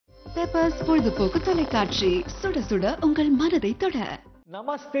Peppers பொழுதுபோக்கு தொலைக்காட்சி சுட சுட உங்கள் மனதை தொட.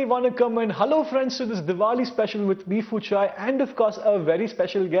 Namaste, Vanakkam, and hello friends to this Diwali special with me, Fuchai, and of course a very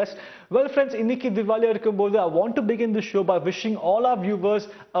special guest. Well friends, இன்னைக்கு Diwali இருக்கும்போது I want to begin the show by wishing all our viewers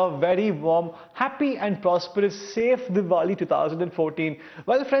a very warm, happy and prosperous, safe Diwali 2014.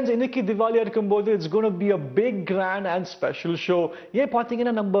 Well friends, இன்னைக்கு Diwali இருக்கும்போது it's going to be a big, grand and special show. ஏன்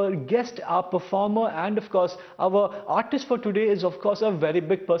பார்த்தீங்கன்னா நம்ம guest, our performer and of course our artist for today is of course a very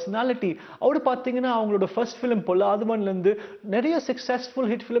big personality. அவரு பார்த்தீங்கன்னா அவங்களோட first film Polladhavanல இருந்து நிறைய successful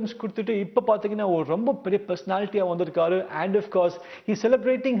hit films கொடுத்துட்டு இப்ப பாத்தீங்கன்னா ஒரு ரொம்ப பெரிய personality-ஆ வந்திருக்காரு and of course he's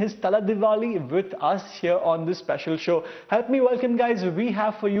celebrating his Tala Diwali with us here on this special show. Help me welcome guys, we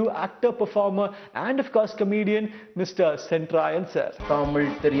have for you actor, performer and of course comedian Mr. Sentrayan sir. Tamil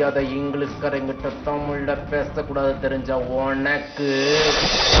தெரியாத English காரங்கிட்ட தமிழ்ல பேசக்கூடாது தெரிஞ்ச உனக்கு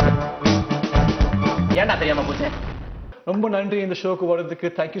ஏன்டா தெரியாம போச்சு? ரொம்ப நன்றி இந்த ஷோக்கு வரதுக்கு.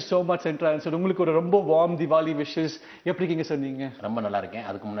 Thank you so much Sentrayan sir. உங்களுக்கு ஒரு ரொம்ப warm Diwali wishes. எப்படி இருக்கீங்க சார் நீங்க? ரொம்ப நல்லா இருக்கேன்.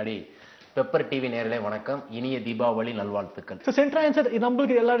 அதுக்கு முன்னாடி பெப்பர் டிவி நேயர்களே வணக்கம், இனிய தீபாவளி நல்வாழ்த்துக்கள். Sentrayan sir,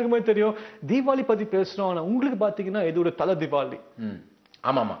 நம்மளுக்கு எல்லாருக்குமே தெரியும் தீபாவளி பத்தி பேசுறோம். ஆனா உங்களுக்கு பாத்தீங்கன்னா இது ஒரு தல தீபாவளி.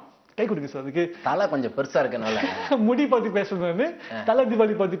 ஆமாமா, கை கொடுங்க சார். அதுக்கு தலை கொஞ்சம் பெருசா இருக்கனால முடி பத்தி பேசுறது தல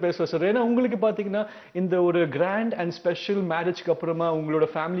தீபாவளி பத்தி பேசுவோம் சார். ஏன்னா உங்களுக்கு பாத்தீங்கன்னா இந்த ஒரு கிராண்ட் அண்ட் ஸ்பெஷல் மேரேஜ்க்கு அப்புறமா உங்களோட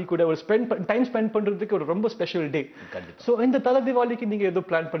ஃபேமிலி கூட ஒரு டைம் ஸ்பெண்ட் பண்றதுக்கு ஒரு ரொம்ப ஸ்பெஷல் டே. சோ இந்த தல தீபாவளிக்கு நீங்க ஏதோ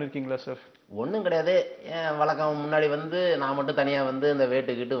பிளான் பண்ணிருக்கீங்களா சார்? ஒண்ணும் கிடையாது. வழக்கம் முன்னாடி நான் மட்டும் தனியா இந்த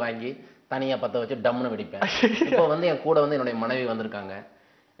வேட்டுக்கிட்டு வாங்கி தனியா பத்த வச்சு டம்னு வெடிப்பேன். இப்போ என் கூட என்னுடைய மனைவி வந்திருக்காங்க.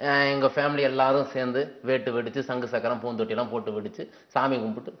 எங்க ஃபேமிலி எல்லாரும் சேர்ந்து வேட்டு வெடிச்சு சங்கு சக்கரம் பூந்தொட்டி எல்லாம் போட்டு வெடிச்சு சாமி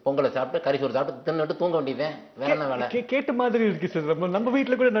கும்பிட்டு பொங்கலை சாப்பிட்டு கறிச்சோறு சாப்பிட்டு தின்னுட்டு தூங்க வேண்டியதேன். வேற என்ன வேலை? கேட்ட மாதிரி இருக்கு சார். நம்ம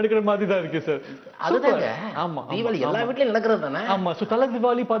வீட்டுல கூட நடக்கிற மாதிரி தான் இருக்கு சார். அதுதாங்க. ஆமா, தீபாவளி எல்லா வீட்லயும் நடக்கிறது தானே. ஆமா. சோ தல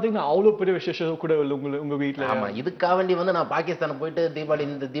தீபாவளி பாத்தீங்கன்னா அவ்வளவு பெரிய விசேஷம் கூட உங்க வீட்டுல. ஆமா, இதுக்காக வேண்டி நான் பாகிஸ்தான் போயிட்டு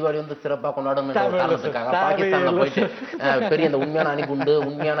இந்த தீபாவளி சிறப்பா கொண்டாடணும் காரணத்துக்காக பாகிஸ்தான்ல போயிட்டு பெரிய இந்த உண்மையான அணிகுண்டு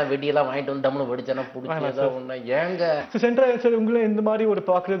உண்மையான வெடியெல்லாம் வாங்கிட்டு வந்து டம்னு வெடிச்சேன்னா பிடிச்சதா ஒண்ணு. ஏங்க சென்ட்ராயன் சார் உங்களை இந்த மாதிரி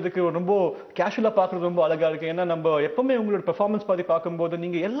ஒரு ரொம்ப கேஷுவலா பாக்குறது ரொம்ப அழகா இருக்கு. ஏன்னா நம்ம எப்பவுமே உங்களோட பெர்ஃபார்மன்ஸ் பத்தி பார்க்கும்போது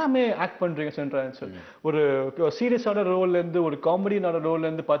நீங்க எல்லாமே ஆக்ட் பண்றீங்க சென்ட்ராயன் சார். ஒரு சீரியஸான ரோல்ல இருந்து ஒரு காமெடியான ரோல்ல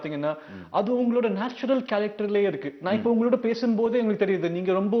இருந்து பாத்தீங்கன்னா அது உங்களோட நேச்சுரல் கேரக்டர்லயே இருக்கு. நான் இப்போ உங்களோட பேசும்போது எங்களுக்கு தெரியுது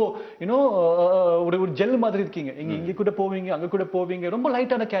நீங்க ரொம்ப ஒரு ஜெல் மாதிரி இருக்கீங்க. இங்க கூட போவீங்க அங்க கூட போவீங்க, ரொம்ப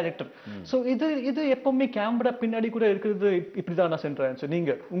லைட்டான கேரக்டர். சோ இது எப்பவுமே கேமரா பின்னாடி கூட இருக்கிறது இப்படிதான் சென்ட்ராயன் சார்.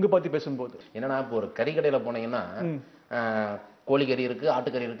 நீங்க உங்க பத்தி பேசும்போது என்னன்னா இப்போ ஒரு கறிக்கடையில போனீங்கன்னா கோழிக்கறி இருக்கு,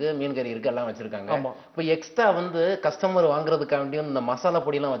 ஆட்டுக்கறி இருக்கு, மீன் கறி இருக்கு, எல்லாம் வச்சிருக்காங்க. இப்போ எக்ஸ்ட்ரா கஸ்டமர் வாங்குறதுக்காக இந்த மசாலா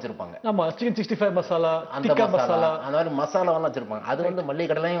பொடி எல்லாம் வச்சிருப்பாங்க. ஆமா, சிக்கன் 65 மசாலா, அந்த மசாலா, அந்த மாதிரி மசாலா எல்லாம் வச்சிருப்பாங்க. அது மல்லிகை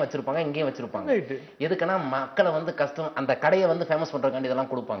கடையிலயும் வச்சிருப்பாங்க, இங்கேயும் வச்சிருப்பாங்க. எதுக்குன்னா மக்களை அந்த கடையை ஃபேமஸ் பண்றதுக்காண்டி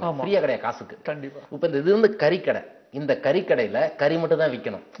இதெல்லாம் கொடுப்பாங்க. ஃப்ரீயா கிடையாது, காசுக்கு. கண்டிப்பா. இப்ப இது கறிக்கடை. இந்த கறிக்கடையில கறி மட்டும் தான்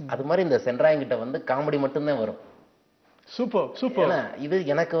விற்கணும். அது மாதிரி இந்த சென்ட்ராயன் கிட்ட காமெடி மட்டும் தான் வரும். Super super. இது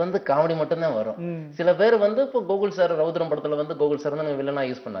எனக்கு காமெடி மட்டும் தான் வரும். சில பேர் இப்போ கோகுல் சார் ரவுத்ரம் படத்துல கோகுல் சார் வில்லனா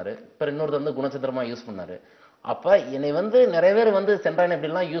யூஸ் பண்ணாரு. இப்ப இன்னொரு குணச்சித்திரமா யூஸ் பண்ணாரு. அப்ப என்னை நிறைய பேர் சென்ட்ராயன் எப்படி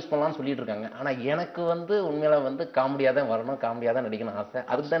எல்லாம் யூஸ் பண்ணலாம்னு சொல்லிட்டு இருக்காங்க. ஆனா எனக்கு உண்மையில காமெடியா தான் வரணும், காமெடியா தான் நடிக்கணும் ஆசை.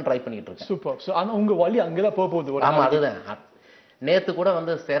 அதுக்கு தான் ட்ரை பண்ணிட்டு இருக்கேன். சூப்பர். ஆனா உங்க வழி அங்கதான் போக போகுது. ஆமா, அதுதான். நேத்து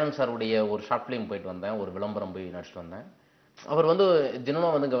கூட சேரன் சாருடைய ஒரு ஷார்ட் பிலிம் போயிட்டு வந்தேன். ஒரு விளம்பரம் போய் நடிச்சுட்டு வந்தேன். அவர் ஜெனுவா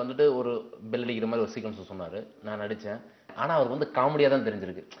இங்க ஒரு பெல் அடிக்கிற மாதிரி ஒரு சீக்வன்ஸ் சொன்னாரு. நான் நடிச்சேன். ஆனா அவர் காமெடியா தான்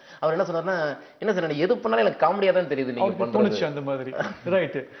தெரிஞ்சிருக்கு. அவர் என்ன சொன்னாருன்னா, என்ன சார் எது பண்ணாலும் எனக்கு காமெடியா தான் தெரியுது நீங்க பண்றது அந்த மாதிரி.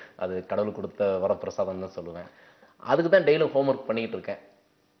 ரைட். அது கடவுள் கொடுத்த வரப்பிரசாதம் தான் சொல்லுவேன். அதுக்கு தான் டெய்லியும் ஹோம்ஒர்க் பண்ணிட்டு இருக்கேன்.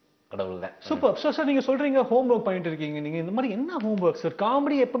 கடவுள் தான். சூப்பர். சார் நீங்க சொல்றீங்க ஹோம்ஒர்க் பண்ணிட்டு இருக்கீங்க. நீங்க இந்த மாதிரி என்ன ஹோம்ஒர்க் சார்?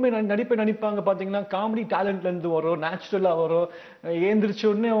 காமெடி எப்பவுமே நடிப்பாங்க பாத்தீங்கன்னா காமெடி டேலண்ட்ல இருந்து வரும், நேச்சுரலா வரும். ஏந்திரிச்ச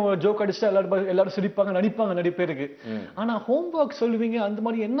உடனே ஜோக் அடிச்சா எல்லாரும் சிரிப்பாங்க, நடிப்பாங்க நிறைய பேருக்கு. ஆனா ஹோம்ஒர்க் சொல்லுவீங்க, அந்த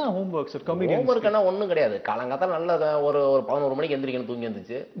மாதிரி என்ன ஹோம்ஒர்க் சார்? காமெடி ஹோம்ஒர்க்னா ஒண்ணும் கிடையாது. காலங்காத்தால நல்ல ஒரு 11 மணிக்கு எந்திரிக்கணும், தூங்கி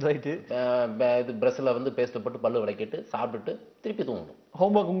இருந்துச்சு. ரைட். இது பிரஷ்ல பேஸ்ட் போட்டு பல்லு விளக்கிட்டு சாப்பிட்டுட்டு திருப்பி தூங்கணும்.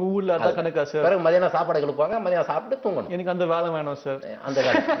 ஹோம்ஒர்க் உங்க ஊர்ல அதான் கணக்கா சார்? பிறகு மதியானம் சாப்பாடு கொடுப்பாங்க, மதியானம் சாப்பிட்டு தூங்கணும். எனக்கு அந்த வேலை வேணும் சார். அந்த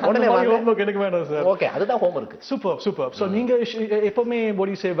வேலை எனக்கு வேணும் சார். ஓகே, அதுதான் ஹோம்ஒர்க். Super super. சோ நீங்க எப்பவுமே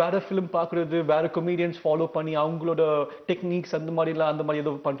வேற ஃபிலிம் பாக்குறது, வேற கமெடியன்ஸ் ஃபாலோ பண்ணி அவங்களோட டெக்னிக்ஸ் அந்த மாதிரி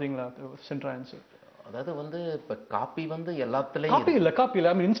ஏதோ பண்றீங்களா சென்ட்ராயன் சார்? அதாவது இப்ப காப்பி எல்லாத்துலயும் காப்பி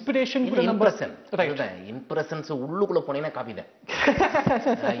இல்ல ஐ மீன் இன்ஸ்பிரேஷன் கூட இம்ப்ரஷன். ரைட். இம்ப்ரஷன்ஸ் உள்ளுக்குள்ள போனீங்கன்னா காப்பி தான்.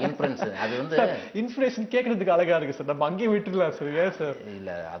 இம்ப்ரஷன் அது இன்ஸ்பிரேஷன் கேக்குறதுக்கு அழகா இருக்கு சார். நம்ம அங்கேயே விட்டுறலாம் சார். ஏன் சார்?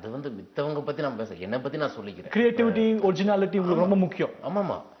 இல்ல, அது மித்தவங்க பத்தி நான் பேச, என்ன பத்தி நான் சொல்லிக்கிறேன். கிரியேட்டிவிட்டி, ஒரிஜினாலிட்டி உங்களுக்கு ரொம்ப முக்கியம்.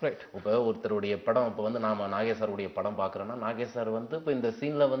 ஆமாமா. ரைட். இப்ப ஒருத்தருடைய படம் இப்ப நாம நாகேஷ் சாருடைய படம் பாக்குறோம்னா, நாகேஷ் சார் இப்ப இந்த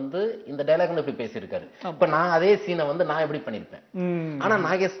சீன்ல இந்த டயலாக்ல இப்படி பேசியிருக்காரு. இப்ப நான் அதே சீனை நான் எப்படி பண்ணிருப்பேன். ஆனா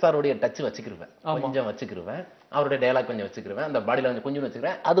நாகேஷ் சாருடைய டச் வச்சுக்கிருப்பேன். கொஞ்சம் கொஞ்சம் வச்சுக்கிருவேன், அவருடைய டயலாக் கொஞ்சம் வச்சுக்கிருவேன், அந்த பாடி லாங்குவேஜ் கொஞ்சம்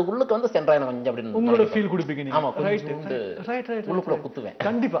வச்சுக்கிறேன், அது உள்ளுக்கு வந்து சென்ட்ராயன் கொஞ்சம் அப்படி உங்களோட ஃபீல் கொடுப்பீங்க நீங்க. ஆமா, ரைட் உள்ளுக்குள்ள குத்துவேன்.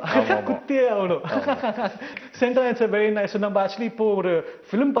 கண்டிப்பா குத்தியே ஆகணும். Sendrayan sir very nice. நம்ம ஆக்சுவலி இப்போ ஒரு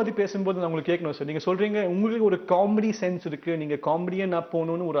ஃபிலிம் பத்தி பேசும்போது நான் உங்களுக்கு கேட்கணும் சார். நீங்க சொல்றீங்க உங்களுக்கு ஒரு காமெடி சென்ஸ் இருக்கு, நீங்க காமெடியன்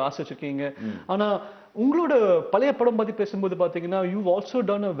போகணும்னு ஒரு ஆசை வச்சிருக்கீங்க. ஆனா உங்களோட பழைய படம் பத்தி பேசும்போது பாத்தீங்கன்னா you also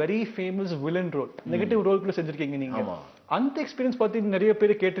done a very famous villain role, negative role கூட செஞ்சிருக்கீங்க நீங்க. அந்த எக்ஸ்பீரியன்ஸ் பத்தி நிறைய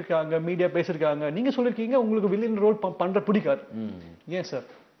பேர் கேட்டிருக்காங்க, மீடியா பேசிருக்காங்க. நீங்க சொல்லிருக்கீங்க உங்களுக்கு வில்லன் ரோல் பண்ற பிடிக்காது. ஏன் சார்?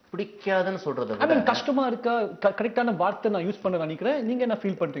 பிடிக்காதுன்னு சொல்றது கஷ்டமா இருக்கா? கரெக்டான வார்த்தை நான் யூஸ் பண்ண நினைக்கிறேன், நீங்க என்ன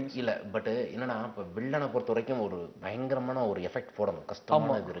ஃபீல் பண்றீங்க? இல்ல, பட் என்னன்னா இப்ப வில்லனை பொறுத்த வரைக்கும் ஒரு பயங்கரமான ஒரு எஃபெக்ட் போடணும்,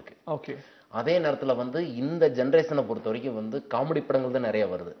 கஷ்டமானது இருக்கு. ஓகே. அதே நேரத்துல வந்து இந்த ஜெனரேஷனை பொறுத்த வரைக்கும் வந்து காமெடி படங்கள் தான் நிறைய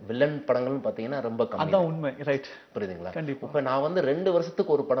வருது, வில்லன் படங்கள்னு பாத்தீங்கன்னா ரொம்ப கம்மி. அதான் உண்மை. ரைட். புரியுதுங்களா? கண்டிப்பா. இப்ப நான் வந்து 2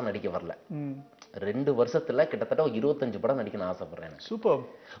 வருஷத்துக்கு ஒரு படம் நடிக்க வரல, 2 வருஷத்துல கிட்டத்தட்ட 25 படம் நடிக்கணும்னு ஆசைப்படுறேன். சூப்பர்.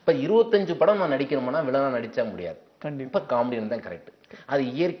 இப்ப 25 படம் நான் நடிக்கணும்னா வில்லனா நடிச்சா முடியாது. கண்டிப்பா. இப்ப காமெடியன் தான் கரெக்ட். அது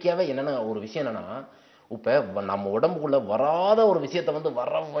இயற்கையாவே என்னன்னா ஒரு விஷயம் என்னன்னா, இப்ப நம்ம உடம்புக்குள்ள வராத ஒரு விஷயத்த வந்து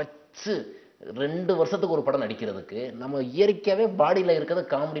வர வச்சு 2 வருஷத்துக்கு ஒரு படம் நடிக்கிறதுக்கு நம்ம இயற்கையாவே பாடியில இருக்கிறது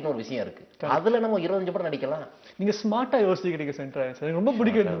காமெடின்னு ஒரு விஷயம் இருக்கு. அதுல நம்ம 25 படம் நடிக்கலாம். நீங்க ஸ்மார்ட்டா யோசிக்கிறீங்க சென்ட்ராயன் சார், ரொம்ப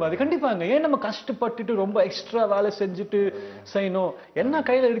பிடிக்கும் மாதிரி. கண்டிப்பாங்க. ஏன் நம்ம கஷ்டப்பட்டுட்டு ரொம்ப எக்ஸ்ட்ரா வேலை செஞ்சுட்டு செய்யணும், என்ன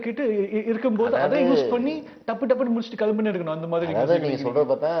கையில எடுக்கிட்டு இருக்கும்போது அதை யூஸ் பண்ணி டப்பு டப்புன்னு முடிச்சுட்டு கிளம்புன்னு இருக்கணும். அந்த மாதிரி அதாவது நீங்க சொல்றத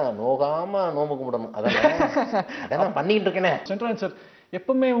பார்த்தா நோகாம நோம்பு கும்பிடணும். அதான் பண்ணிட்டு இருக்கேனே. சென்ட்ராயன் சார்,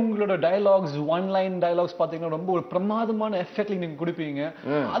 எப்பவுமே உங்களோட டயலாக்ஸ், ஒன் லைன் டயலாக்ஸ் பாத்தீங்கன்னா ரொம்ப ஒரு பிரமாதமான எஃபெக்ட் நீங்க கொடுப்பீங்க.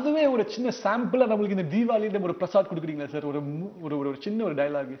 அதுவே ஒரு சின்ன சாம்பிளா நம்மளுக்கு இந்த தீபாவளியில ஒரு பிரசாத் கொடுக்குறீங்களா சார்? ஒரு சின்ன ஒரு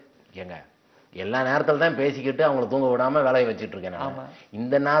டயலாக். ஏங்க எல்லா நேரத்துல தான் பேசிக்கிட்டு அவங்களை தூங்க விடாம வேலையை வச்சுட்டு இருக்கேன்.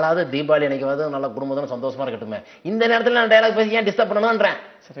 இந்த நாளாவது தீபாவளி அன்னைக்கு நல்லா குடும்பத்தோட சந்தோஷமா இருக்கட்டுமே, இந்த நேரத்துல நான் டயலாக் பேசி ஏன் டிஸ்டர்ப் பண்ணணும்ன்றேன்.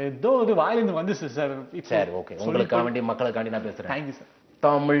 சார் ஏதோ ஒரு வாயிலிருந்து வந்துச்சு சார். சரி, ஓகே. உங்களுக்காண்டி மக்களுக்காண்டி நான் பேசுறேன். Thank you sir.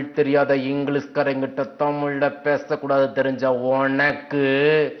 தமிழ் தெரியாத இங்கிலீஷ்காரங்கிட்ட தமிழ்ல பேசக்கூடாது தெரிஞ்ச உனக்கு,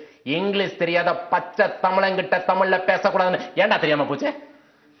 இங்கிலீஷ் தெரியாத பச்சை தமிழங்கிட்ட தமிழ்ல பேசக்கூடாதுன்னு ஏன்டா தெரியாம போச்சு?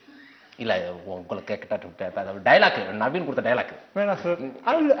 இல்ல உங்களுக்கு கேட்ட டயலாக் நவீன் கொடுத்த டயலாக் வேணா sir.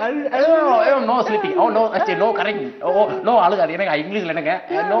 No sleeping. Oh no, no correct. Oh no அழுகாது. எனக்கு இங்கிலீஷ்ல என்னங்க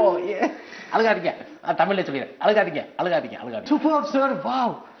நோ அழுகாதீங்க, தமிழ்ல சொல்லிடுறேன். அழுகாதீங்க. Super sir.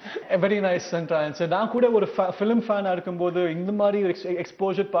 Wow, very nice Sendrayan sir. நான் கூட ஒரு ஃபிலிம் ஃபேனா இருக்கும்போது இந்த மாதிரி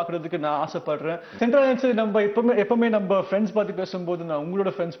எக்ஸ்போஜர் பாக்குறதுக்கு நான் ஆசைப்படுறேன். சென்ட்ராயன் சார், நம்ம எப்பவுமே நம்ம ஃப்ரெண்ட்ஸ் பத்தி பேசும்போது நான்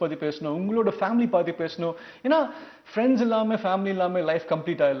உங்களோட ஃப்ரெண்ட்ஸ் பத்தி பேசணும், உங்களோட ஃபேமிலி பத்தி பேசணும். ஏன்னா ஃப்ரெண்ட்ஸ் இல்லாம ஃபேமிலி இல்லாம லைஃப்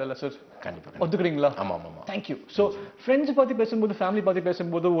கம்ப்ளீட் ஆகல சார். கண்டிப்பா. ஒத்துக்கிறீங்களா? ஆமா ஆமா. தேங்க்யூ. ஸோ ஃப்ரெண்ட்ஸ் பத்தி பேசும்போது, ஃபேமிலி பத்தி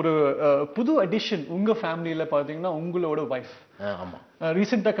பேசும்போது ஒரு புது அடிஷன் உங்க ஃபேமிலியில பாத்தீங்கன்னா உங்களோட வைஃப். ஆமா.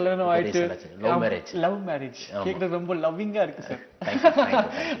 ரீசெண்டா கல்யாணம் ஆயிட்டு லவ் மேரேஜ் கேக்குறது ரொம்ப லவ்விங்கா இருக்கு சார்.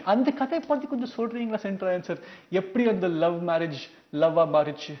 அந்த கதையை பத்தி கொஞ்சம் சொல்றீங்களா சென்ட்ராயன் சார்? எப்படி அந்த லவ்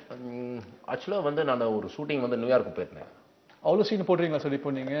மாறிச்சு? ஆக்சுவலா வந்து நான் ஒரு ஷூட்டிங் வந்து நியூயார்க் போயிருந்தேன். அவ்வளவு சீன் போடுறீங்களா சார்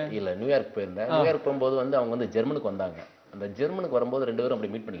இப்போ நீங்க? இல்ல, நியூயார்க் போயிருந்தேன். நியூயார்க் போகும்போது வந்து அவங்க வந்து ஜெர்மனுக்கு வந்தாங்க. அந்த ஜெர்மனுக்கு வரும்போது 2 பேரும்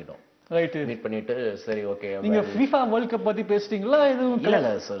அப்படி மீட் பண்ணிக்கிட்டோம். ரைட். மீட் பண்ணிட்டு சரி ஓகே. நீங்க FIFA வேர்ல்ட் கப் பத்தி பேசிட்டீங்களா?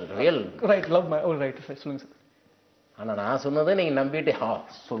 இல்ல sir, real. Right, love right. சொல்லுங்க சார். ஆனா நான் சொன்னதை நீங்க நம்பிட்டு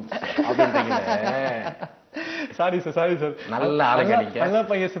அப்படின்றீங்க. Sorry sir. நல்ல ஆளுங்க நீங்க. நல்ல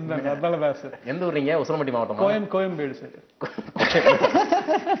பையன் சொன்னாங்க, அதனால தான் சார். எந்த ஊர்றீங்க? உசிலம்பட்டி மாவட்டம். கோயம்பேடு சார்.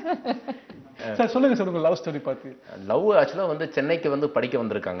 சார் சொல்லுங்க சார் உங்க லவ் ஸ்டோரி பத்தி. லவ் ஆக்சுவலா வந்து சென்னைக்கு வந்து படிக்க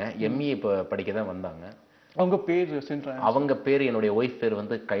வந்திருக்காங்க. ME இப்ப படிக்க தான் வந்தாங்க. அவங்க பேர் சென்ட்ராயன். அவங்க பேர், என்னுடைய ஒய்ஃப் பேர்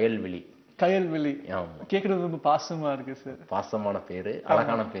வந்து கயல்விழி. கேக்குறது ரொம்ப பாசமா இருக்கு சார். பாசமான பேரு,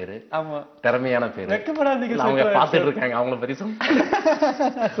 அழகான பேரு, ஆமா, திறமையான பேரு. வெக்கப்படாதீங்க, அவங்க பாத்துட்டு இருக்காங்க. அவங்கள பத்தி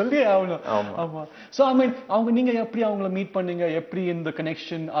சொல்லி ஆகணும். ஆமா. சோ ஐ மீன் அவங்க நீங்க எப்படி அவங்கள மீட் பண்ணீங்க, எப்படி இந்த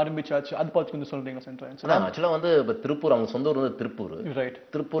கனெக்ஷன் ஆரம்பிச்சாச்சு, அது பத்தி கொஞ்சம் சொல்றீங்க சென்ட்ராயன்? ஆக்சுவலா வந்து திருப்பூர், அவங்க சொந்த ஊர் வந்து திருப்பூர். ரைட்.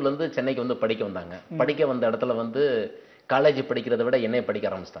 திருப்பூர்ல இருந்து சென்னைக்கு வந்து படிக்க வந்தாங்க. படிக்க வந்த இடத்துல வந்து காலேஜ் படிக்கிறத விட என்னைய படிக்க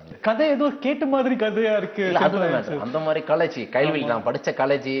ஆரம்பிச்சிட்டாங்க. கதை ஏதோ கேட்ட மாதிரி கதையா இருக்கு. அந்த மாதிரி காலேஜ் கைல்விழி. நான் படிச்ச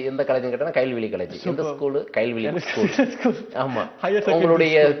காலேஜ் எந்த காலேஜ் கேட்டா கைல்விழி காலேஜ். எந்த ஸ்கூல்? கைல்விழி ஸ்கூல். ஆமா.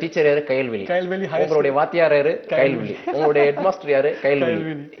 உங்களுடைய டீச்சர் யாரு? கைல்விழி. உங்களுடைய வாத்தியார் யாரு? கைல்விழி. உங்களுடைய ஹெட் மாஸ்டர் யாரு?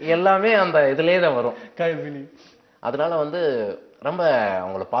 கைல்விழி. எல்லாமே அந்த இதுலயே தான் வரும், கைல்விழி. அதனால வந்து ரொம்ப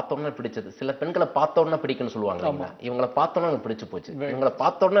அவங்கள பார்த்த உடனே பிடிச்சது. சில பெண்களை பார்த்த உடனே பிடிக்குன்னு சொல்லுவாங்க. இவங்களை பார்த்த உடனே எனக்கு பிடிச்சு போச்சு. இவங்களை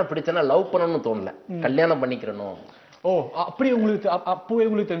பார்த்த உடனே பிடிச்சேன்னா லவ் பண்ணணும்னு தோணல, கல்யாணம் பண்ணிக்கிறணும். ஓ, அப்படி உங்களுக்கு அப்பவே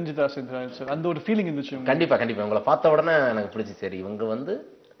உங்களுக்கு தெரிஞ்சுதா சார்? அந்த ஒரு ஃபீலிங் இருந்துச்சு? கண்டிப்பா. உங்களை பார்த்த உடனே எனக்கு பிடிச்சி. சரி, இவங்க வந்து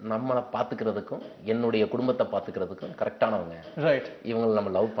நம்மளை பாத்துக்கிறதுக்கும் என்னுடைய குடும்பத்தை பாத்துக்கிறதுக்கும் கரெக்டானவங்க. ரைட். இவங்களை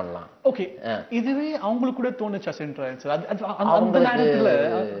நம்ம லவ் பண்ணலாம். ஓகே. இதுவே அவங்களுக்கு கூட தோணுச்சா சென்ட்ராயன் சார்? அந்த நேரத்துல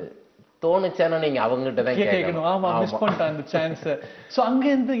தோணுச்சானா நீங்க அவங்ககிட்ட தான் கேட்கணும். ஆமா, மிஸ் பண்ணிட்டேன் அந்த சான்ஸ். சோ அங்க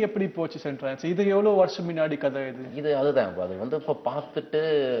இருந்து எப்படி போச்சு சென்ட்ரான்ஸ்? இது எவ்வளவு வருஷம் முன்னாடி கதை இது? அதுதான் அது வந்து இப்ப பார்த்துட்டு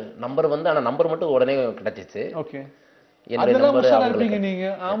நம்பர் வந்து ஆனா நம்பர் மட்டும் உடனே கிடைச்சிச்சு. ஓகே. என்னோட அதெல்லாம் நம்பர் உஷாரா இருப்பீங்க நீங்க.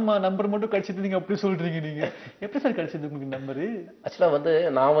 ஆமா, நம்பர் மட்டும் கிடைச்சது நீங்க அப்படி சொல்றீங்க நீங்க. எப்படி சார் கிடைச்சது உங்களுக்கு நம்பர்? ஆக்சுவலா வந்து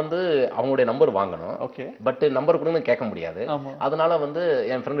நான் வந்து அவங்களுடைய நம்பர் வாங்கணும். ஓகே. பட் நம்பர் கொடுன்னு கேட்க முடியாது. ஆமா. அதனால வந்து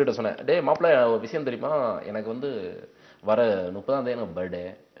என் ஃப்ரெண்ட் கிட்ட சொன்னேன், டேய் மாப்பிள்ள ஒரு விஷயம் தெரியுமா, எனக்கு வந்து வர 30ஆம் தேதி எனக்கு பர்த்டே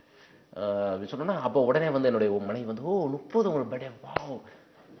சொன்னா, அப்போ உடனே வந்து என்னுடைய மனைவி வந்து, ஓ 30 உங்களுக்கு பர்த்டே, வாவ்,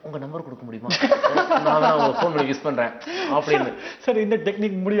 உங்க நம்பர் கொடுக்க முடியுமா, நான் தான் உங்க ஃபோன் பண்ணி யூஸ் பண்றேன் அப்படின்னு. சார் இந்த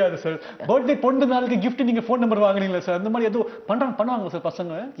டெக்னிக் முடியாது சார். பர்த்டே பொண்ணு நாளுக்கு கிஃப்ட் நீங்க ஃபோன் நம்பர் வாங்குனீங்களா சார்? அந்த மாதிரி ஏதோ பண்ணுவாங்க சார்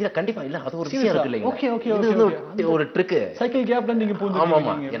பசங்க? இல்ல கண்டிப்பா இல்ல, அது ஒரு விஷயம் இருக்கு இல்லைங்க. ஓகே ஓகே இது ஓகே. வந்து ஒரு ட்ரிக். சைக்கிள் கேப்ல நீங்க ஆமா ஆமா.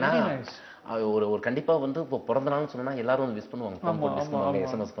 போந்துட்டீங்க. ஏன்னா ஒரு கண்டிப்பா வந்து இப்போ பிறந்த நாள்னு சொன்னா எல்லாரும் வந்து விஷ் பண்ணுவாங்க, ஃபோன் போட்டு விஷ் பண்ணுவாங்க,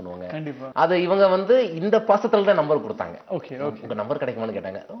 எஸ்எம்எஸ் பண்ணுவாங்க. கண்டிப்பா. அது இவங்க வந்து இந்த பாசத்துல தான் நம்பர் கொடுத்தாங்க. Okay okay. உங்க நம்பர் கிடைக்குமான்னு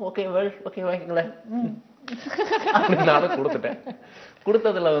கேட்டாங்க. ஓகே வெல் ஓகே வாங்கிங்களேன் நானும் கொடுத்துட்டேன்.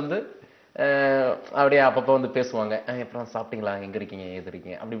 கொடுத்ததுல வந்து அப்படியே அப்பப்போ வந்து பேசுவாங்க, எப்பறம் சாப்பிட்டீங்களா, எங்க இருக்கீங்க, ஏது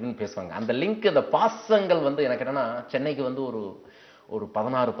இருக்கீங்க, அப்படி இப்படின்னு பேசுவாங்க. அந்த லிங்க், அந்த பாசங்கள் வந்து எனக்கு என்னன்னா, சென்னைக்கு வந்து ஒரு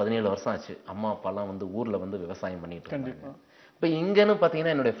 16-17 வருஷம் ஆச்சு. அம்மா அப்பாலாம் வந்து ஊர்ல வந்து விவசாயம் பண்ணிட்டு இருக்காங்க. இப்ப இங்கன்னு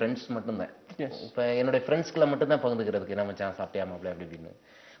பாத்தீங்கன்னா என்னுடைய ஃப்ரெண்ட்ஸ் மட்டும்தான். இப்ப என்னுடைய ஃப்ரெண்ட்ஸ்குள்ள மட்டும் தான் பகிர்ந்துக்கிறதுக்கு, என்ன மச்சான் சாப்பிட்டியா மாப்பிள்ள அப்படி இப்படின்னு.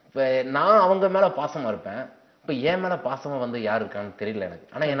 இப்ப நான் அவங்க மேல பாசமா இருப்பேன். இப்ப என் மேல பாசமா வந்து யாரு இருக்கான்னு தெரியல எனக்கு.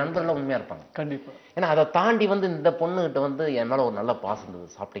 ஆனா என் நண்பர்கள் உண்மையா இருப்பாங்க கண்டிப்பா. ஏன்னா அதை தாண்டி வந்து இந்த பொண்ணுகிட்ட வந்து என் மேல ஒரு நல்ல பாசம்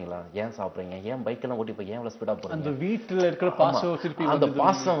இருந்தது. சாப்பிட்டீங்களா, ஏன் சாப்பிடுறீங்க, ஏன் பைக் எல்லாம் ஓட்டி போய் ஏன் இவ்வளவு ஸ்பீடா போறீங்க, அந்த வீட்டுல இருக்கிற பாசம் திருப்பி அந்த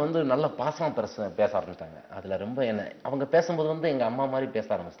பாசம் வந்து நல்ல பாசமா பேச ஆரம்பிச்சிட்டாங்க. அதுல ரொம்ப என்ன அவங்க பேசும்போது வந்து எங்க அம்மா மாதிரி பேச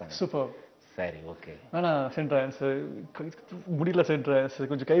ஆரம்பிச்சிட்டாங்க. சூப்பர். சரி ஓகே. ஆனா சென்ட்ராயன் சார் முடியல, சென்ட்ராயன்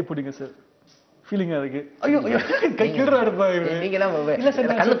சார் கொஞ்சம் கை பிடிங்க சார், ஃபீலிங்கா இருக்கு. ஐயோ கை கிடுறாரு பாரு. நீங்க எல்லாம் இல்ல சார்,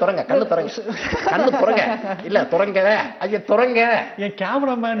 கண்ணு திறங்க இல்ல திறங்க, ஐயா திறங்க. என்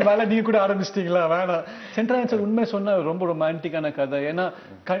கேமராமேன் வேலை நீங்க கூட ஆரம்பிச்சிட்டீங்களா? வேணாம் சென்ட்ராயன் சார், உண்மை சொன்னா ரொம்ப ரொமான்டிக்கான கதை. ஏன்னா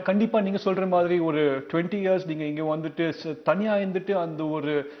கண்டிப்பா நீங்க சொல்ற மாதிரி ஒரு 20 இயர்ஸ் நீங்க இங்க வந்துட்டு தனியா இருந்துட்டு அந்த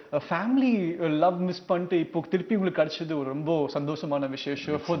ஒரு ஃபேமிலி லவ் மிஸ் பண்ணிட்டு இப்போ திருப்பி உங்களுக்கு கிடைச்சது ஒரு ரொம்ப சந்தோஷமான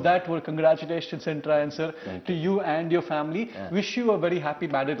விசேஷம். ஃபார் தட் ஒரு congratulation Sendrayan sir, to you and your family. Wish you a very happy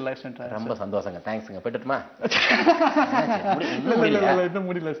married life Sendrayan. ரொம்ப சந்தோஷங்க, தேங்க்ஸ்ங்க. போய்ட்டுமா? இன்னும்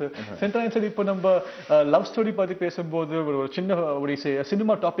முடியல சார். சென்ட்ராயன் சார், இப்போ நம்ம லவ் ஸ்டோரி பத்தி பேசும்போது ஒரு சின்ன ஒரு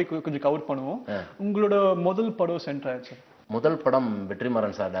சினிமா டாபிக் கொஞ்சம் கவர் பண்ணுவோம். உங்களோட முதல் படம் சென்ட்ராயன் சார்? முதல் படம்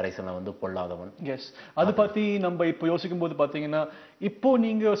வெற்றிமாறன் சார் டைரக்ஷன்ல வந்து பொல்லாதவன். எஸ். அது பத்தி நம்ம இப்போ யோசிக்கும் போது பாத்தீங்கன்னா, இப்போ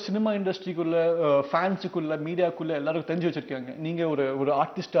நீங்க சினிமா இண்டஸ்ட்ரிக்குள்ள, ஃபேன்ஸுக்குள்ள, மீடியாக்குள்ள எல்லாரும் தெரிஞ்சு வச்சிருக்காங்க, நீங்க ஒரு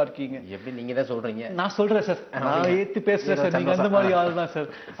ஆர்டிஸ்டா இருக்கீங்க. எப்படி நீங்க தான் சொல்றீங்க? நான் சொல்றேன் சார், நான் ஏத்து பேசுறேன் சார், நீங்க அந்த மாதிரி ஆள் தான் சார்.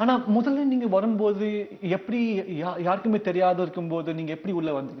 ஆனா முதல்ல நீங்க வரும்போது எப்படி யாருக்குமே தெரியாத இருக்கும்போது நீங்க எப்படி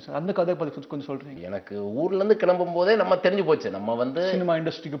உள்ள வந்தீங்க சார்? அந்த கதை பத்தி கொஞ்சம் சொல்றீங்க? எனக்கு ஊர்ல இருந்து கிளம்பும் போதே நம்ம தெரிஞ்சு போச்சு, நம்ம வந்து சினிமா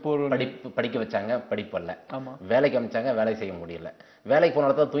இண்டஸ்ட்ரிக்கு போறோம். படிக்க வச்சாங்க, படிப்பல்ல. ஆமா. வேலைக்கு அமைச்சாங்க, வேலை செய்ய முடியல. வேலைக்கு போன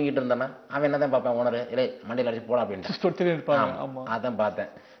இடத்துல தூங்கிட்டு இருந்தானா அவன் என்னதான் பார்ப்பேன், ஓனர் இல்லை மண்டியில் அடிச்சு போடா அப்படின்னு அதான் பார்த்தேன்.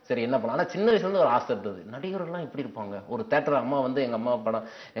 சரி என்ன பண்ணலாம். ஆனா சின்ன வயசுல இருந்து ஒரு ஆசை இருந்தது, நடிகர்கள்லாம் எப்படி இருப்பாங்க. ஒரு தேட்டர் அம்மா வந்து எங்க அம்மா படம்,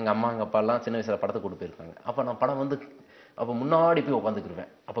 எங்க அம்மா எங்க அப்பா எல்லாம் சின்ன வயசுல படத்தை கூட்டு போயிருக்காங்க. அப்ப நான் படம் வந்து அப்ப முன்னாடி போய்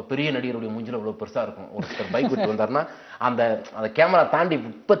உட்காந்துக்கிருவேன். அப்ப பெரிய நடிகருடைய மூஞ்சில இவ்வளவு பெருசா இருக்கும். ஒருத்தர் பைக் விட்டு வந்தாருன்னா அந்த கேமரா தாண்டி,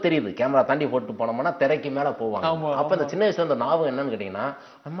 இப்ப தெரியுது, கேமரா தாண்டி போட்டு போனோம்னா திரைக்கு மேல போவாங்க. அப்ப இந்த சின்ன வயசுல இந்த ஞாபகம் என்னன்னு கேட்டீங்கன்னா,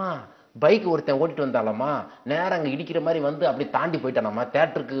 அம்மா பைக் ஒருத்தன் ஓட்டிட்டு வந்தாலமா நேரம் அங்க இடிக்கிற மாதிரி வந்து அப்படி தாண்டி போயிட்டானாமா,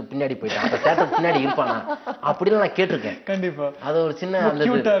 தேட்டருக்கு பின்னாடி போயிட்டான், அந்த தேட்டருக்கு பின்னாடி இருப்பானா அப்படின்னு நான் கேட்டிருக்கேன். கண்டிப்பா. அது ஒரு சின்ன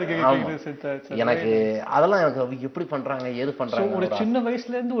எனக்கு அதெல்லாம் எனக்கு எப்படி பண்றாங்க, ஏது பண்றாங்க. ஒரு சின்ன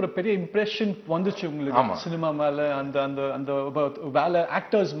வயசுல இருந்து ஒரு பெரிய இம்ப்ரெஷன் வந்துச்சு உங்களுக்கு சினிமா மேல, அந்த அந்த அந்த வேலை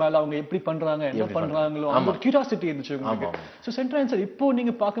ஆக்டர்ஸ் மேல, அவங்க எப்படி பண்றாங்க, என்ன பண்றாங்களோ அந்த கியூரியாசிட்டி இருந்துச்சு உங்களுக்கு. சோ சென்ட்ராயன் சார், இப்போ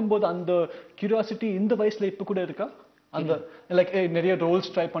நீங்க பார்க்கும்போது அந்த கியூரியாசிட்டி இந்த வயசுல இப்ப கூட இருக்கா? அந்த லைக் நிறைய ரோல்ஸ்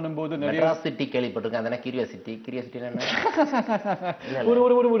ட்ரை பண்ணும்போது நிறைய சிட்டி கேள்விப்பட்டிருக்கேன். அதனால கியூரியாசிட்டி என்ன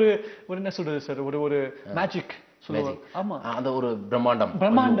ஒரு என்ன சொல்றது சார், ஒரு மேஜிக் சொல்லுவாங்க. ஆமா, அந்த ஒரு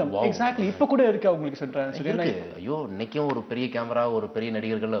பிரம்மாண்டம் எக்ஸாக்ட்லி இப்ப கூட இருக்கா உங்களுக்கு சென்ட்ராயன் சார்? இருக்கு. ஐயோ இன்னைக்கும் ஒரு பெரிய கேமரா, ஒரு பெரிய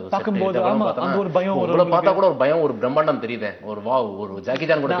நடிகர்கள் பார்க்கும்போது அந்த ஒரு பயம், ஒரு பார்த்தா கூட ஒரு பயம், ஒரு பிரம்மாண்டம் தெரியுதே, ஒரு வாவ், ஒரு ஜாக்கி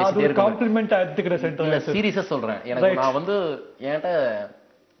சான் கூட பேசிட்டே இருக்கு. காம்ப்ளிமென்ட் எடுத்துக்கிறேன் சென்ட்ராயன் சார், சீரியஸா சொல்றேன். எனக்கு நான் வந்து என்கிட்ட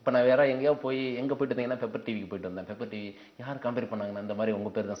இப்போ நான் வேற எங்கேயோ எங்கே போயிட்டு இருந்தீங்கன்னா பெப்பர் டிவிக்கு போயிட்டு வந்தேன். பெப்பர் டிவி யார் கம்பேர் பண்ணாங்கன்னா இந்த மாதிரி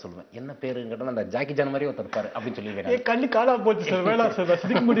உங்கள் பேர் தான் சொல்லுவேன். என்ன பேருன்னு கேட்டால் அந்த ஜாக்கி ஜான் மாதிரி ஒருத்தர் இருப்பாரு அப்படின்னு சொல்லிடுவேன். கண்ணு காணா போச்சு சார், வேணாம் சார்,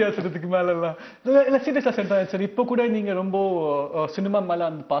 சிரிக்க முடியாது சார் இதுக்கு மேல எல்லாம். இல்லை சீரியஸாக சென்ட்ராயன் சார், இப்போ கூட நீங்கள் ரொம்ப சினிமா மேலே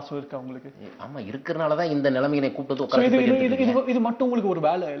அந்த பாசம் இருக்கா உங்களுக்கு? ஆமாம், இருக்கிறனால தான் இந்த நிலைமையை கூப்பிட்டு. இது மட்டும் உங்களுக்கு ஒரு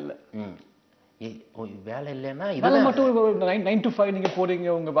வேலை இல்லை. வேலை இல்லைன்னா வேலை இதெல்லாம் மட்டும் 9 to 5 நீங்க போறீங்க,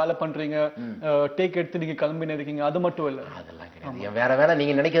 உங்க வேலை பண்றீங்க, டேக் எடுத்து நீங்க கிளம்பின இருக்கீங்க, அது மட்டும் இல்ல. அதெல்லாம் கிடையாது. என் வேற வேலை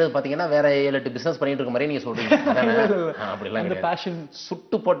நீங்க நினைக்கிறது பாத்தீங்கன்னா வேற 7-8 பிசினஸ் பண்ணிட்டு இருக்க மாதிரி நீங்க சொல்றீங்க. அப்படிலாம் அந்த கிடையாது. பேஷன்.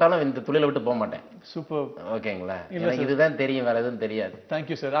 சுட்டு போட்டாலும் இந்த தொழிலை விட்டு போக மாட்டேன். சூப்பர். ஓகேங்களா? எனக்கு இதுதான் தெரியும், வேற எதுவும் தெரியாது.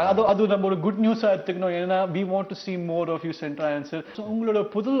 Thank you sir. அது நம்ம ஒரு குட் நியூஸா எடுத்துக்கணும். ஏன்னா we want to see more of you Sentrayan sir. உங்களோட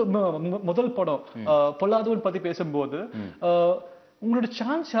முதல் படம் பொல்லாதவன் பத்தி பேசும்போது உங்களோட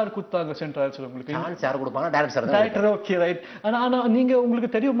சான்ஸ் யார் கொடுத்தாங்க சென்ட்ராயன் சார் உங்களுக்கு? சான்ஸ் யார் கொடுப்பாங்க? டைரக்டர் சார் தான். டைரக்டர். Okay right. ஆனா நீங்க உங்களுக்கு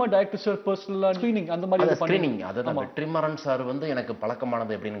தெரியுமா டைரக்டர் சார் பர்சனலா ஸ்கிரீனிங் அந்த மாதிரி ஸ்கிரீனிங்? அதுதான் வெற்றிமாறன் சார் வந்து எனக்கு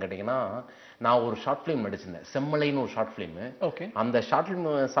பழக்கமானது எப்படின்னு கேட்டீங்கன்னா, நான் ஒரு ஷார்ட் ஃபிலிம் நடிச்சிருந்தேன், செம்மலைன்னு ஒரு ஷார்ட் ஃபிலிம். ஓகே. அந்த ஷார்ட்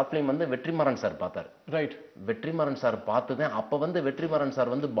ஃபிலிம் வந்து வெற்றிமாறன் சார் பார்த்தாரு. ரைட். வெற்றிமாறன் சார் பார்த்ததேன். அப்ப வந்து வெற்றிமாறன்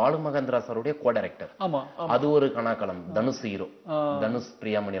சார் வந்து பாலு மகேந்திரா சாருடைய கோ டைரக்டர். ஆமா. அது ஒரு கணாக்களம். தனுஷ் ஹீரோ. தனுஷ்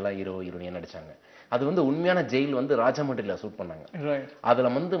பிரியாமணி எல்லாம் ஹீரோயினியா நடிச்சாங்க. அது வந்து உண்மையான ஜெயில் வந்து ராஜமன்றில ஷூட் பண்ணாங்க. அதுல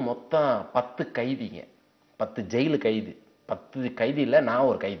வந்து மொத்தம் 10 கைதிங்க, 10 ஜெயிலு கைதி. 10 கைதி இல்ல, நான்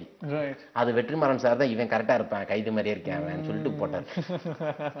ஒரு கைதி. அது வெற்றிமாறன் சார் தான் இவன் கரெக்டா இருப்பான், கைதி மாதிரியே இருக்கேன் சொல்லிட்டு போட்டார்.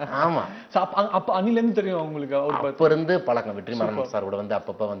 ஆமா. அப்ப அன்னில இருந்து தெரியும் உங்களுக்கு? அப்ப இருந்து பழக்கம். வெற்றிமாறன் சார் கூட வந்து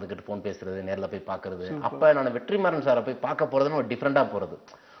அப்பப்ப வந்துகிட்டு போன் பேசுறது, நேர்ல போய் பாக்குறது. அப்ப நான் வெற்றிமாறன் சாரை போய் பார்க்க போறதுன்னு ஒரு டிஃப்ரெண்டா போறது.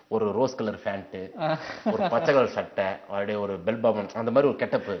 ஒரு ரோஸ் கலர் ஃபேண்ட், ஒரு பச்சை கலர் சட்டை, அப்படியே ஒரு பெல் பாபன், அந்த மாதிரி ஒரு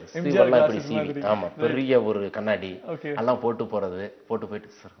கெட்டப், சீவெல்லாம் இப்படி சீவி, ஆமா, பெரிய ஒரு கண்ணாடி எல்லாம் போட்டு போறது. போட்டு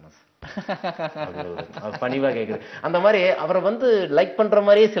போயிட்டு சார் பணிவா கேக்குது. அந்த மாதிரி அவரை வந்து லைக் பண்ற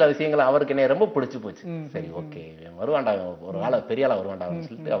மாதிரியே சில விஷயங்கள் அவருக்கு என்ன ரொம்ப பிடிச்சு போச்சு. சரி ஓகே வருவாண்டா, ஒரு ஆள பெரிய ஆளா வருவாண்டான்னு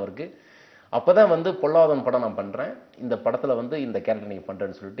சொல்லிட்டு அவருக்கு அப்பதான் வந்து பொல்லாதவன் படம் நான் பண்றேன், இந்த படத்துல வந்து இந்த கேரக்டர் நீங்க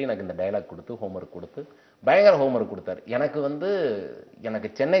பண்றேன்னு சொல்லிட்டு எனக்கு இந்த டைலாக் கொடுத்து ஹோம்ஒர்க் கொடுத்து பயங்கர ஹோம்ஒர்க் கொடுத்தாரு. எனக்கு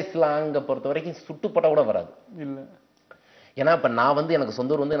சென்னை ஸ்லாங்க பொறுத்த வரைக்கும் சுட்டுப்பட்ட கூட வராது இல்ல. ஏன்னா இப்ப நான் வந்து எனக்கு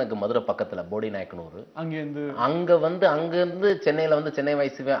சொந்த ஊர் வந்து எனக்கு மதுரை பக்கத்துல போடி நாயக்கனூர். அங்க இருந்து சென்னையில வந்து சென்னை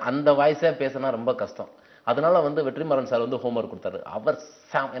வாய்ஸ், அந்த வாய்ஸே பேசினா ரொம்ப கஷ்டம். அதனால வந்து வெற்றிமாறன் சார் வந்து ஹோம்ஒர்க் கொடுத்தாரு.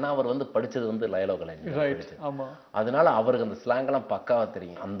 ஏன்னா அவர் வந்து படிச்சது வந்து லயலோ காலேஜ். அதனால அவருக்கு அந்த ஸ்லாங் எல்லாம் பக்காவா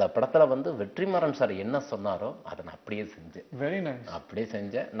தெரியும். அந்த படத்துல வந்து வெற்றிமாறன் சார் என்ன சொன்னாரோ அதை நான் அப்படியே செஞ்சேன். Very nice. அப்படியே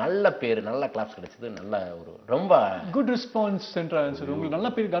செஞ்சேன். நல்ல பேரு, நல்ல கிளாப்ஸ் கிடைச்சது. நல்ல ஒரு ரொம்ப குட் ரெஸ்பான்ஸ் சென்ட்ராயன் சார். உங்களுக்கு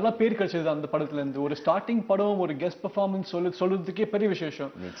நல்ல பேர் கிடைச்சது அந்த படத்துல இருந்து. ஒரு ஸ்டார்டிங் படம், ஒரு கெஸ்ட் பெர்ஃபார்மன்ஸ் சொல்றதுக்கே பெரிய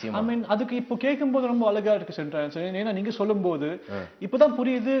விசேஷம். ஐ மீன் அதுக்கு இப்போ கேட்கும்போது ரொம்ப அழகா இருக்கு சென்ட்ராயன் சார். ஏன்னா நீங்க சொல்லும் போது இப்பதான்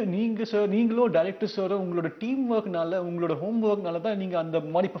புரியுது, நீங்களோ டைரக்டர் சாரும் உங்களோட டீம் ஒர்க்னால, உங்களோட ஹோம் ஒர்க்னால தான் நீங்க அந்த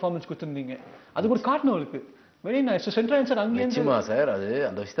மாதிரி பெர்ஃபார்மன்ஸ் கொடுத்திருந்தீங்க. அதுக்கு ஒரு காரணம் இருக்கு. Very nice Sendrayan sir. அங்கே நிச்சயமா சார். அது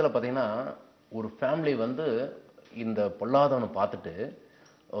அந்த விஷயத்துல பாத்தீங்கன்னா ஒரு ஃபேமிலி வந்து இந்த பொல்லாதவனை பார்த்துட்டு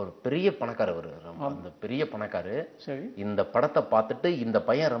ஒரு பெரிய பணக்காரர், அந்த பெரிய பணக்காரு இந்த படத்தை பார்த்துட்டு இந்த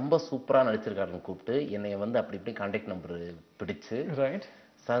பையன் ரொம்ப சூப்பரா நடிச்சிருக்காருன்னு கூப்பிட்டு என்னைய வந்து அப்படி இப்படி கான்டாக்ட் நம்பர் பிடிச்சு,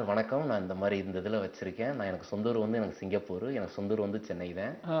 சார் வணக்கம், நான் இந்த மாதிரி இந்த இதில் வச்சிருக்கேன், நான் எனக்கு சொந்த ஊர் வந்து எனக்கு சிங்கப்பூர், எனக்கு சொந்த ஊர் வந்து சென்னை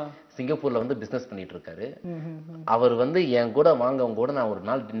தான், சிங்கப்பூர்ல வந்து பிசினஸ் பண்ணிட்டு இருக்காரு, அவர் வந்து என் கூட வாங்க, அவங்க கூட நான் ஒரு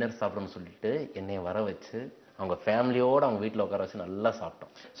நாள் டின்னர் சாப்பிடணும்னு சொல்லிட்டு என்னைய வர வச்சு அவங்க ஃபேமிலியோட அவங்க வீட்டில் உட்கார வச்சு நல்லா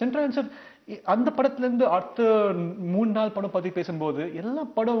சாப்பிட்டோம். சென்ட்ராயன் சார், அந்த படத்துல இருந்து அடுத்த 3 நாள் படம் பத்தி பேசும்போது எல்லா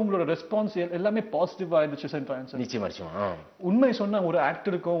படம் உங்களோட ரெஸ்பான்ஸ் எல்லாமே பாசிட்டிவா இருந்துச்சு சென்ட்ராயன் சார். நிச்சயமா. உண்மை சொன்னா ஒரு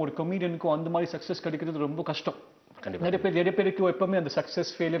ஆக்டருக்கும் ஒரு கொமீடியனுக்கும் அந்த மாதிரி சக்சஸ் கிடைக்கிறது ரொம்ப கஷ்டம். நிறைய பேருக்கு எப்பவுமே அந்த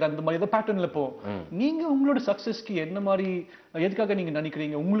சக்சஸ் ஃபெயிலியர் அந்த மாதிரி ஏதாவது பேட்டர்ன்ல போகும். நீங்க உங்களோட சக்சஸ்க்கு என்ன மாதிரி, எதுக்காக நீங்க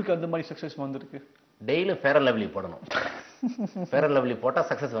நினைக்கிறீங்க உங்களுக்கு அந்த மாதிரி சக்சஸ் வந்திருக்கு? டெய்லி ஃபேர் அண்ட் லவ்லி போடணும். ஃபேர் அண்ட் லவ்லி போட்டா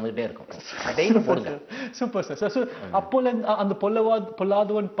சக்சஸ் வந்துட்டே இருக்கும். டெய்லி போடுங்க. Super sir. சார் அப்போல அந்த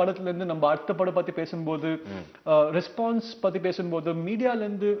பொல்லாதவன் படத்துல இருந்து நம்ம அடுத்த படம் பத்தி பேசும்போது, ரெஸ்பான்ஸ் பத்தி பேசும்போது, மீடியால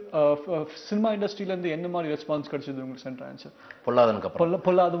இருந்து சினிமா இண்டஸ்ட்ரியில இருந்து என்ன மாதிரி ரெஸ்பான்ஸ் கிடைச்சது உங்களுக்கு சென்ட்ராயன் சார்?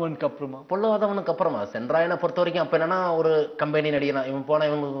 பொல்லாதவனுக்கு அப்புறமா சென்ட்ராயனை பொறுத்த வரைக்கும் அப்ப என்னன்னா ஒரு கம்பெனி நடிகனா இவன் போனா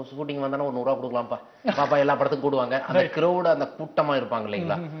இவங்க ஷூட்டிங் வந்தானா ஒரு 100 ரூபா கொடுக்கலாம்ப்பா, பாப்பா எல்லா படத்துக்கும் கூடுவாங்க. அந்த கிரௌட, அந்த கூட்டமா இருப்பாங்க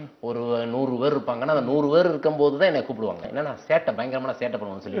இல்லைங்களா, ஒரு 100 பேர் இருப்பாங்கன்னா அந்த 100 பேர் இருக்கும் போதுதான் என்னை கூப்பிடுவாங்க. என்னன்னா சேட்டை, பயங்கரமான சேட்டை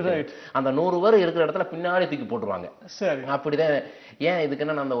பண்ணுவோம்னு சொல்லிட்டு அந்த 100 பேர் இருக்கிற இடத்துல பின்னாடி தூக்கி போட்டுருவாங்க. அப்படிதான். ஏன்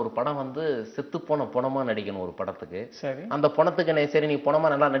இதுக்குன்னா அந்த ஒரு படம் வந்து செத்து போன பணமா நடிக்கணும் ஒரு படத்துக்கு. அந்த பணத்துக்கு சரி நீ பணமா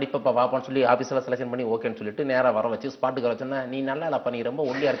நல்லா நடிப்பா வாப்பான்னு சொல்லி ஆபீஸ்ல செலக்ஷன் பண்ணி ஓகேன்னு சொல்லிட்டு நேரா வர வச்சு ஸ்பாட்டுக்கு வர சொன்னா, நீ நல்லா இல்லப்பா, நீ ரொம்ப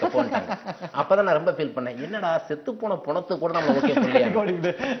ஒல்லியா இருக்க போன்ட்டாங்க. அப்பதான் நான் ரொம்ப ஃபீல் பண்ணேன், என்னடா செத்து போன பணத்துக்கு கூட நம்ம ஓகே பண்ணலையா.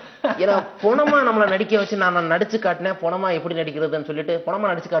 ஏன்னா பணமா நம்மள நடிக்க வச்சு நான் நடிச்சு காட்டினேன், பணமா எப்படி நடிக்கிறதுன்னு சொல்லிட்டு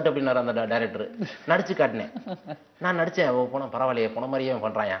பணமா நடிச்சு காட்டு அப்படின்னாரு அந்த டைரக்டர். நடிச்சு காட்டினேன், நான் நடிச்சேன். நடிச்சேன் போனா பரவாயில்லையே போன மாதிரியே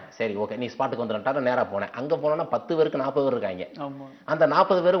பண்றாயா சரி ஓகே நீ ஸ்பாட்டுக்கு வந்துட்டாரு நேரா போனேன் அங்க போனோம்னா 10 பேருக்கு 40 பேர் இருக்காங்க அந்த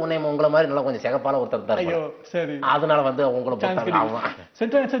 40 பேர் உங்களை மாதிரி நல்லா கொஞ்சம் சிகப்பால ஒருத்தர் தான் சரி அதனால வந்து உங்களை போட்டாங்க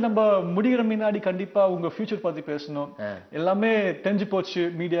சென்ட்ராயன் சார் நம்ம முடிகிற முன்னாடி கண்டிப்பா உங்க ஃபியூச்சர் பத்தி பேசணும் எல்லாமே தெரிஞ்சு போச்சு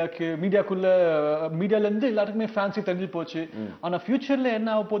மீடியாக்குள்ள மீடியால இருந்து எல்லாருக்குமே ஃபேன்சி தெரிஞ்சு போச்சு ஆனா ஃபியூச்சர்ல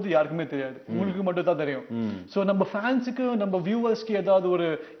என்ன ஆக போகுது யாருக்குமே தெரியாது உங்களுக்கு மட்டும் தான் தெரியும் சோ நம்ம ஃபேன்ஸுக்கு நம்ம வியூவர்ஸ்க்கு ஏதாவது ஒரு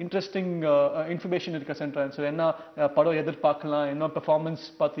இன்ட்ரெஸ்டிங் இன்ஃபர்மேஷன் இருக்கா சென்ட்ராயன் சார் என்ன படம் எதிர்பார்க்கலாம் என்ன பெர்ஃபார்மன்ஸ்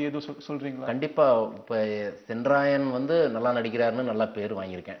பத்தி ஏதோ சொல்றீங்களா கண்டிப்பா இப்ப சென்ட்ராயன் வந்து நல்லா நடிக்கிறாருன்னு நல்லா பேர்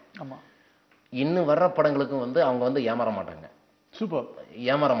வாங்கியிருக்கேன் ஆமா இன்னும் வர்ற படங்களுக்கும் வந்து அவங்க வந்து ஏமாற மாட்டாங்க சூப்பர்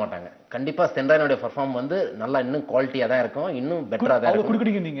ஏமாற மாட்டாங்க கண்டிப்பா சென்ட்ராயனுடைய பெர்ஃபார்ம் வந்து நல்லா இன்னும் குவாலிட்டியா தான் இருக்கும் இன்னும் பெட்டரா தான் இருக்கும்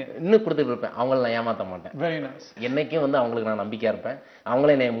கொடுக்குறீங்க நீங்க இன்னும் கொடுத்துட்டு இருப்பேன் அவங்கள நான் ஏமாத்த மாட்டேன் வெரி நைஸ் என்னைக்கும் வந்து அவங்களுக்கு நான் நம்பிக்கையா இருப்பேன்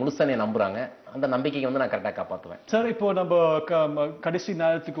அவங்களே என்னை முழுசா நம்புறாங்க அந்த நம்பிக்கைக்கு வந்து நான் கரெக்டா காப்பாத்துவேன் சார் இப்போ நம்ம கடைசி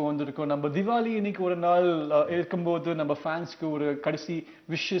நேரத்துக்கு வந்திருக்கோம் நம்ம திவாலி இன்னைக்கு ஒரு நாள் இருக்கும்போது நம்ம ஃபேன்ஸ்க்கு ஒரு கடைசி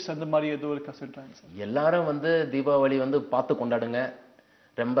விஷஸ் அந்த மாதிரி ஏதோ இருக்கா சென்ட்ராயன் சார் எல்லாரும் வந்து தீபாவளி வந்து பார்த்து கொண்டாடுங்க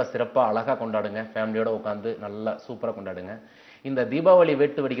ரொம்ப சிறப்பா அழகா கொண்டாடுங்க ஃபேமிலியோட உட்காந்து நல்லா சூப்பரா கொண்டாடுங்க இந்த தீபாவளி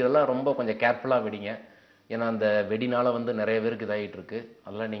வெட்டு வெடிக்கிறதெல்லாம் ரொம்ப கொஞ்சம் கேர்ஃபுல்லா வெடிங்க ஏன்னா அந்த வெடினால வந்து நிறைய பேருக்கு இதாகிட்டு இருக்கு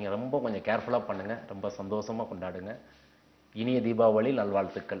அதெல்லாம் நீங்க ரொம்ப கொஞ்சம் கேர்ஃபுல்லா பண்ணுங்க ரொம்ப சந்தோஷமா கொண்டாடுங்க இனிய தீபாவளி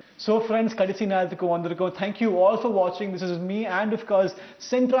நல்வாழ்த்துக்கள் So friends கடைசி நேரத்துக்கு வந்திருக்கோம் thank you all for watching this is me and of course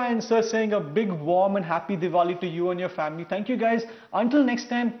Sentrayan sir saying a big warm and happy Diwali to you and your family thank you guys until next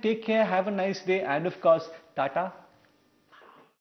time take care have a nice day and of course tata